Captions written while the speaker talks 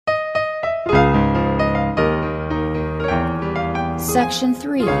Section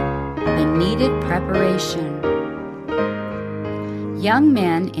 3. The Needed Preparation. Young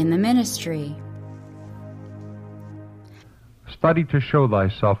men in the ministry. Study to show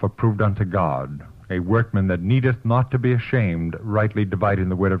thyself approved unto God, a workman that needeth not to be ashamed, rightly dividing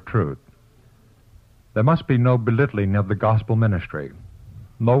the word of truth. There must be no belittling of the gospel ministry.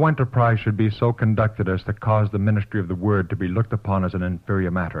 No enterprise should be so conducted as to cause the ministry of the word to be looked upon as an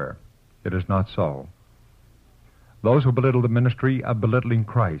inferior matter. It is not so. Those who belittle the ministry are belittling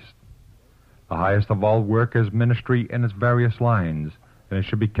Christ. The highest of all work is ministry in its various lines, and it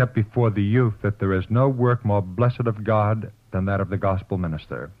should be kept before the youth that there is no work more blessed of God than that of the gospel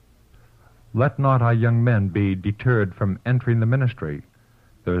minister. Let not our young men be deterred from entering the ministry.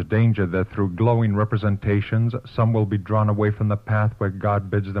 There is danger that through glowing representations some will be drawn away from the path where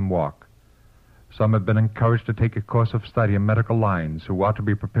God bids them walk. Some have been encouraged to take a course of study in medical lines who ought to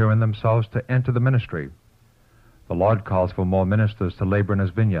be preparing themselves to enter the ministry. The Lord calls for more ministers to labor in his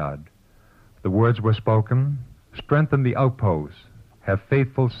vineyard. The words were spoken, strengthen the outposts, have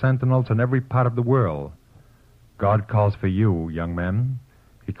faithful sentinels in every part of the world. God calls for you, young men.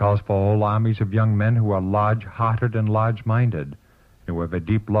 He calls for whole armies of young men who are large-hearted and large-minded, and who have a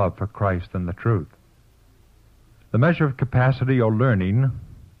deep love for Christ and the truth. The measure of capacity or learning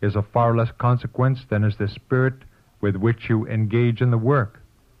is of far less consequence than is the spirit with which you engage in the work.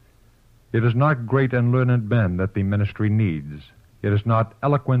 It is not great and learned men that the ministry needs. It is not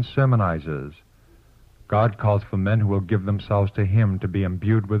eloquent sermonizers. God calls for men who will give themselves to him to be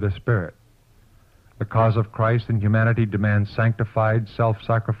imbued with the Spirit. The cause of Christ and humanity demands sanctified,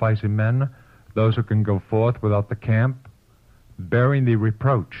 self-sacrificing men, those who can go forth without the camp, bearing the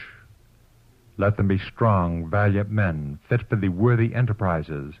reproach. Let them be strong, valiant men, fit for the worthy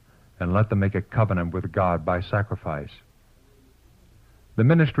enterprises, and let them make a covenant with God by sacrifice. The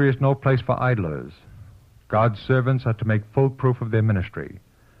ministry is no place for idlers. God's servants are to make full proof of their ministry.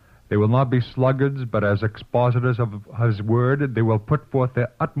 They will not be sluggards, but as expositors of his word, they will put forth their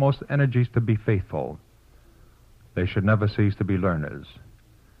utmost energies to be faithful. They should never cease to be learners.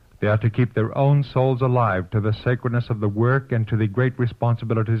 They are to keep their own souls alive to the sacredness of the work and to the great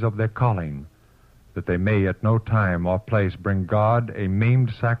responsibilities of their calling, that they may at no time or place bring God a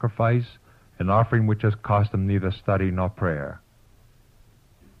maimed sacrifice, an offering which has cost them neither study nor prayer.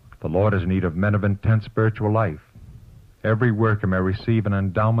 The Lord is in need of men of intense spiritual life. Every worker may receive an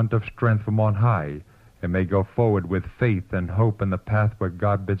endowment of strength from on high, and may go forward with faith and hope in the path where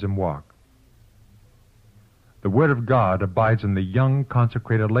God bids him walk. The Word of God abides in the young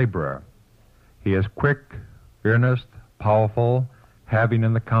consecrated laborer. He is quick, earnest, powerful, having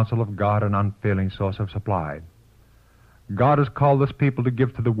in the counsel of God an unfailing source of supply. God has called this people to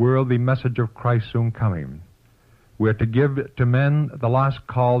give to the world the message of Christ's soon coming. We are to give to men the last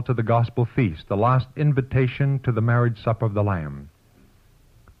call to the gospel feast, the last invitation to the marriage supper of the Lamb.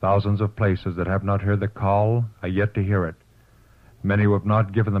 Thousands of places that have not heard the call are yet to hear it. Many who have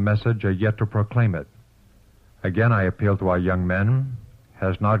not given the message are yet to proclaim it. Again, I appeal to our young men.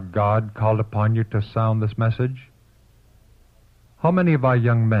 Has not God called upon you to sound this message? How many of our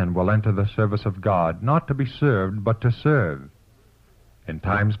young men will enter the service of God, not to be served, but to serve? In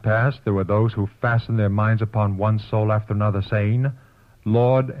times past, there were those who fastened their minds upon one soul after another, saying,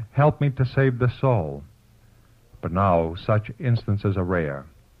 Lord, help me to save this soul. But now such instances are rare.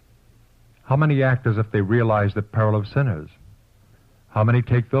 How many act as if they realize the peril of sinners? How many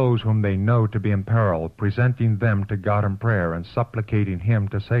take those whom they know to be in peril, presenting them to God in prayer and supplicating him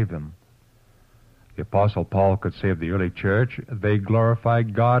to save them? The Apostle Paul could say of the early church, they glorify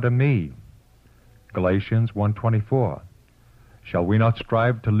God in me. Galatians 1:24. Shall we not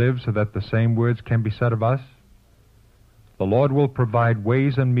strive to live so that the same words can be said of us? The Lord will provide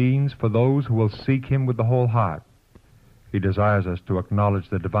ways and means for those who will seek him with the whole heart. He desires us to acknowledge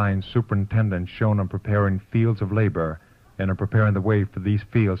the divine superintendence shown in preparing fields of labor and in preparing the way for these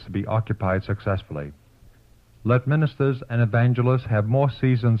fields to be occupied successfully. Let ministers and evangelists have more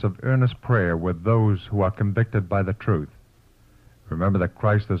seasons of earnest prayer with those who are convicted by the truth. Remember that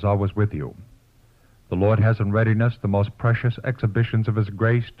Christ is always with you. The Lord has in readiness the most precious exhibitions of his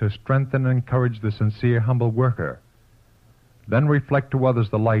grace to strengthen and encourage the sincere, humble worker. Then reflect to others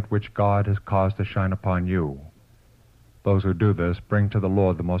the light which God has caused to shine upon you. Those who do this bring to the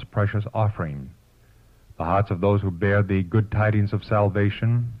Lord the most precious offering. The hearts of those who bear the good tidings of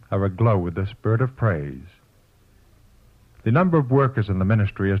salvation are aglow with the spirit of praise. The number of workers in the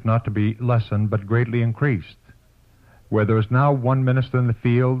ministry is not to be lessened, but greatly increased. Where there is now one minister in the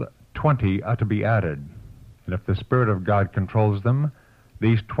field, 20 are to be added. And if the Spirit of God controls them,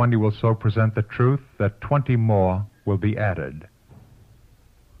 these 20 will so present the truth that 20 more will be added.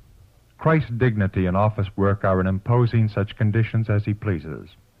 Christ's dignity and office work are in imposing such conditions as he pleases.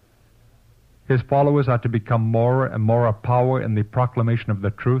 His followers are to become more and more a power in the proclamation of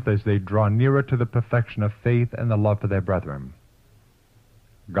the truth as they draw nearer to the perfection of faith and the love for their brethren.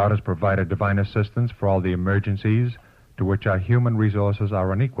 God has provided divine assistance for all the emergencies to which our human resources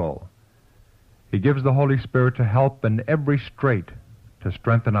are unequal. He gives the Holy Spirit to help in every strait, to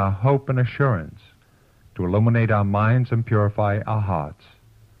strengthen our hope and assurance, to illuminate our minds and purify our hearts.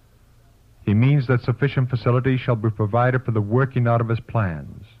 He means that sufficient facilities shall be provided for the working out of his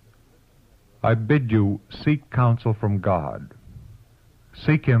plans. I bid you seek counsel from God.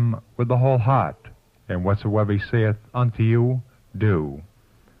 Seek him with the whole heart, and whatsoever he saith unto you, do.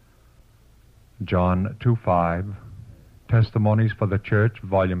 John 2:5, Testimonies for the Church,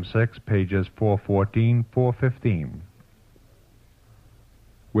 Volume 6, pages 414, 415.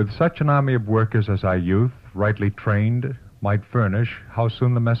 With such an army of workers as our youth, rightly trained, might furnish, how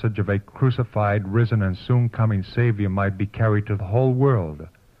soon the message of a crucified, risen, and soon coming Savior might be carried to the whole world.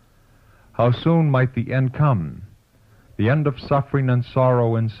 How soon might the end come, the end of suffering and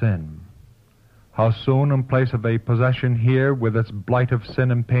sorrow and sin. How soon, in place of a possession here with its blight of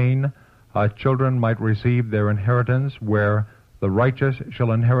sin and pain, our children might receive their inheritance, where the righteous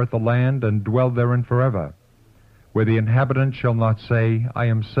shall inherit the land and dwell therein forever, where the inhabitant shall not say, I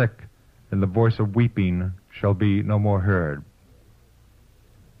am sick, and the voice of weeping shall be no more heard.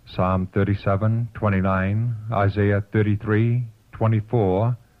 Psalm 37:29, Isaiah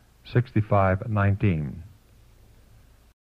 33:24, 65:19.